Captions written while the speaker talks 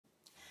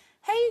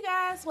Hey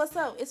guys, what's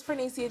up? It's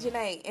Prenicia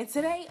Janae, and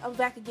today I'm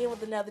back again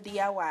with another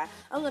DIY.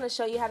 I'm going to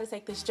show you how to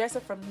take this dresser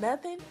from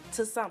nothing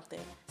to something.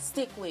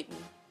 Stick with me.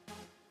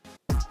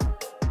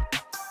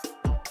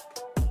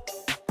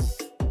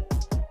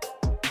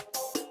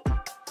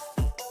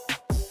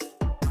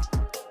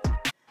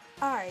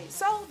 Alright,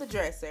 so the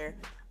dresser.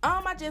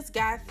 I just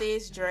got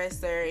this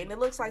dresser and it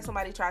looks like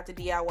somebody tried to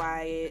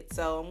DIY it.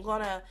 So I'm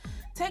gonna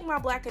take my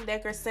Black &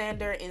 Decker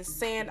sander and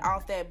sand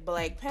off that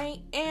black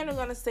paint, and I'm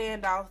gonna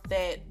sand off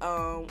that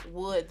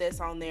wood that's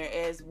on there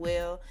as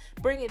well.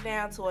 Bring it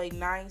down to a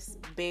nice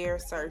bare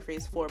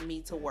surface for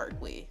me to work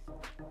with.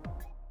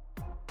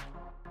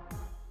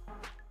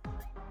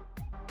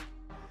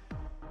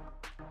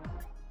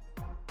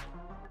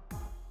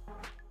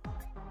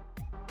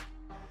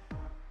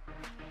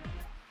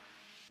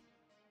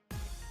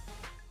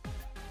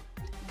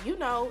 You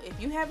know, if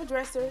you have a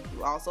dresser,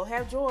 you also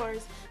have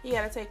drawers. You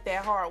gotta take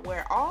that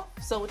hardware off.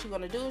 So what you're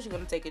gonna do is you're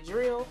gonna take a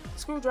drill,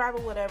 screwdriver,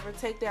 whatever,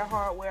 take that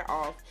hardware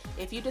off.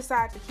 If you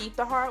decide to keep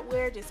the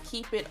hardware, just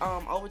keep it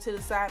over to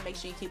the side. Make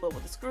sure you keep up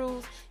with the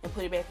screws and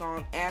put it back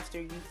on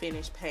after you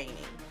finish painting.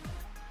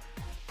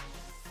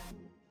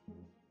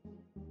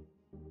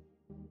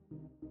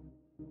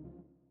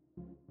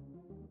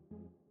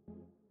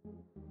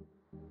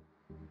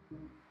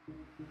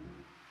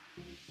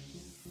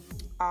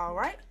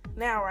 Alright,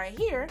 now right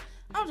here,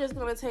 I'm just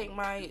going to take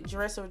my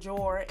dresser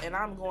drawer and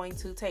I'm going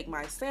to take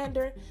my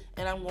sander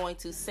and I'm going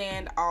to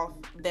sand off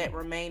that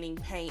remaining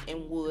paint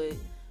and wood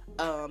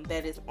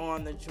that is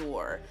on the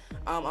drawer.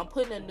 I'm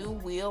putting a new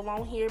wheel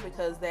on here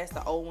because that's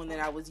the old one that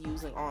I was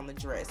using on the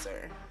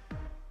dresser.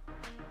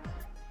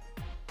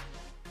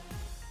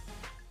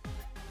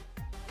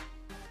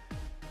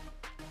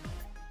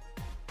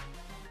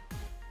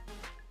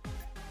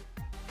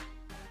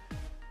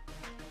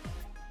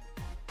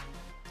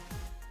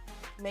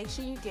 Make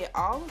sure you get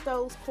all of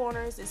those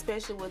corners,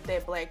 especially with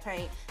that black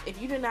paint. If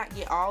you do not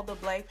get all the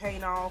black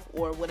paint off,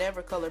 or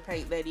whatever color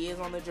paint that is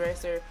on the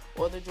dresser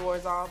or the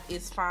drawers off,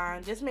 it's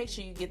fine. Just make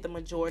sure you get the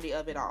majority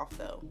of it off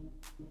though.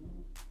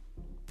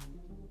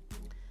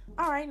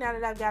 Alright, now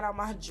that I've got all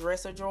my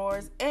dresser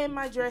drawers and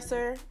my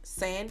dresser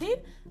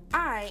sanded,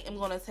 I am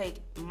going to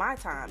take my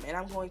time and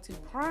I'm going to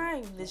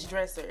prime this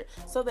dresser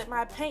so that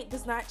my paint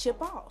does not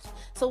chip off.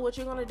 So what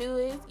you're going to do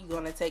is you're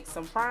going to take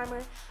some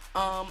primer.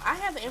 I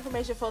have the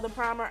information for the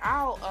primer.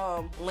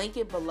 I'll link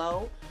it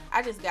below.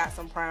 I just got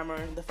some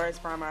primer, the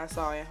first primer I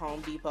saw at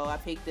Home Depot. I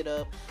picked it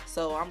up.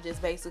 So I'm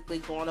just basically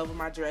going over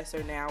my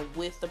dresser now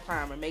with the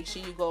primer. Make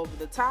sure you go over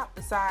the top,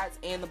 the sides,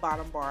 and the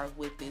bottom bar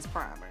with this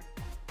primer.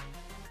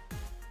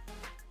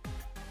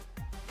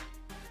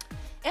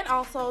 And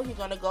also, you're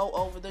going to go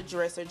over the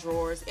dresser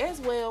drawers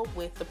as well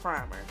with the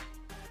primer.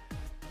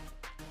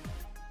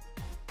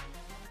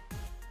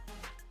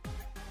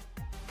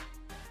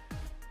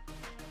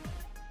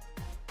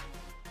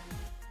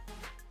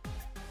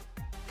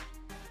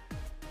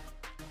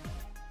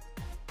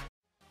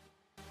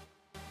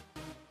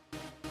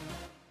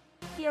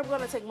 Here I'm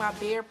going to take my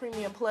Behr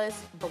Premium Plus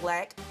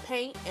black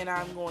paint and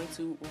I'm going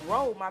to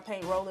roll my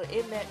paint roller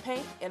in that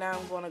paint, and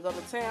I'm going to go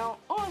to town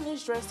on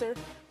this dresser.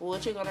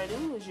 What you're going to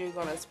do is you're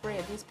going to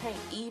spread this paint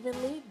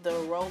evenly. The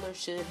roller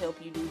should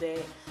help you do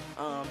that.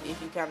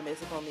 If you kind of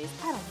mess up on this,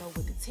 I don't know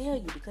what to tell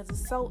you because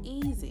it's so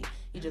easy.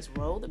 You just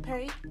roll the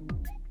paint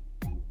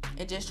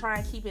and just try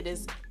and keep it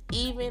as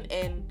even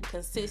and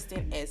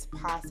consistent as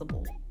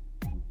possible.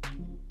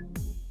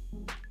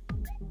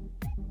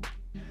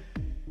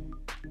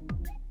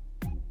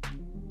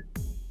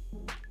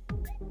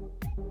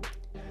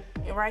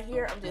 And right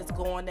here, I'm just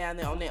going down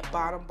there on that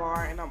bottom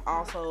bar, and I'm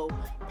also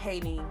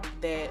painting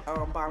that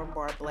bottom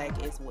bar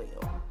black as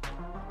well.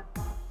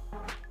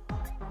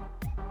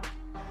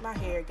 My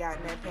hair got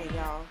in that paint,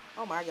 y'all.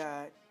 Oh my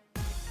God.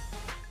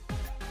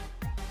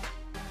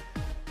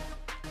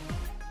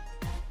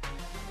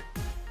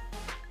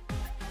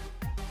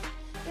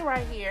 And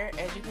right here,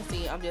 as you can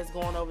see, I'm just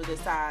going over the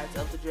sides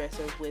of the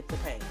dresser with the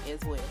paint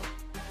as well.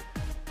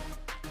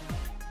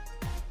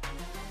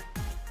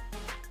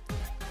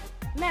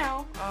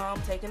 Now,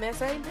 I'm taking that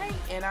same paint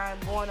and I'm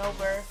going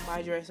over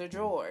my dresser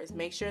drawers.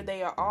 Make sure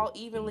they are all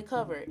evenly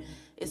covered,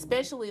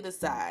 especially the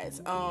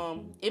sides.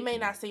 It may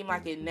not seem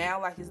like it now,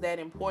 like it's that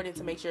important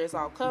to make sure it's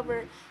all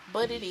covered,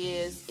 but it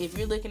is. If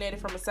you're looking at it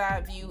from a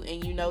side view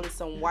and you notice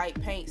some white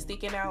paint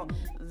sticking out,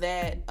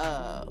 that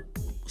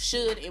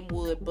should and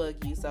would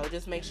bug you. So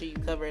just make sure you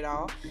cover it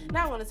all.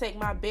 Now I'm going to take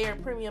my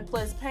Behr Premium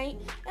Plus paint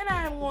and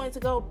I am going to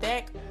go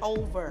back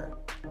over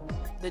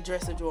the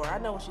dresser drawer. I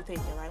know what you're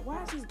thinking, like,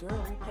 why is this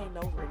girl repainting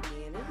over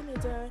again? Isn't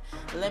it done?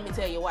 Let me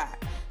tell you why.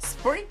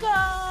 Sprinkle!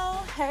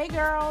 Hey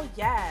girl,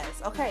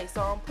 yes. Okay,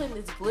 so I'm putting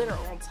this glitter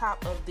on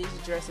top of this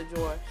dresser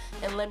drawer,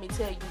 and let me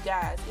tell you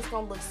guys, it's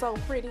gonna look so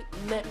pretty.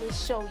 Let me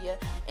show you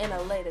in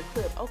a later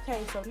clip.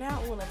 Okay, so now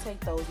I'm gonna take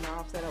those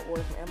knobs that I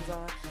ordered from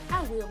Amazon.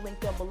 I will link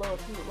them below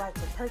if you would like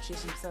to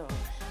purchase you some.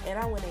 And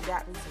I went and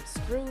got me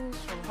some screws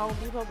from Home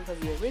Depot because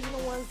the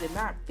original ones did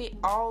not fit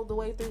all the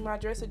way through my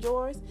dresser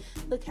drawers.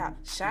 Look how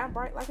shine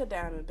bright like a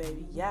diamond,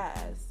 baby.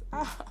 Yes.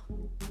 Oh,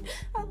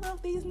 I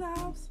love these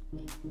knobs.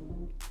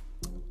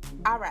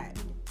 Alright,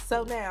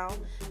 so now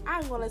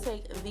I'm going to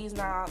take these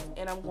knobs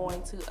and I'm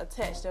going to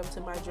attach them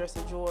to my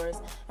dresser drawers.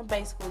 I'm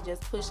basically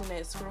just pushing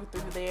that screw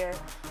through there.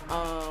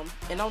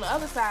 And on the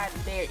other side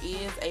there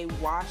is a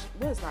wash.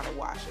 Well, it's not a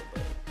washer,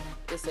 but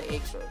it's an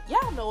extra.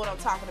 Y'all know what I'm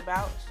talking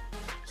about.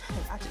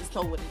 I just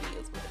know what it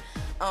is.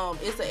 But,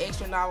 it's an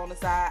extra knob on the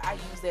side. I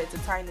use that to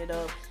tighten it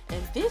up.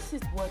 And this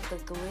is what the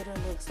glitter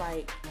looks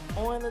like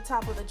on the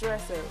top of the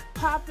dresser.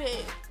 Pop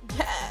it.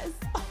 Yes.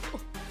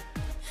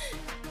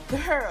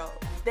 Girl.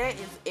 That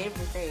is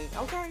everything,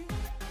 okay?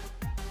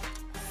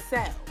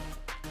 So,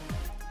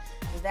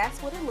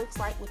 that's what it looks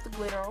like with the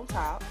glitter on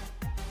top.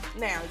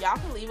 Now, y'all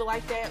can leave it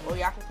like that, or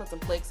y'all can put some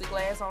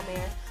plexiglass on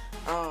there.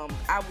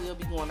 I will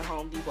be going to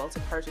Home Depot to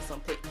purchase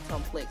some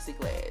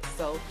plexiglass.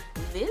 So,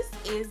 this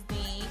is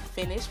the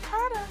finished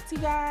product, you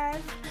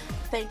guys.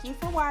 Thank you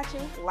for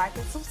watching. Like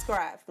and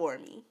subscribe for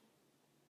me.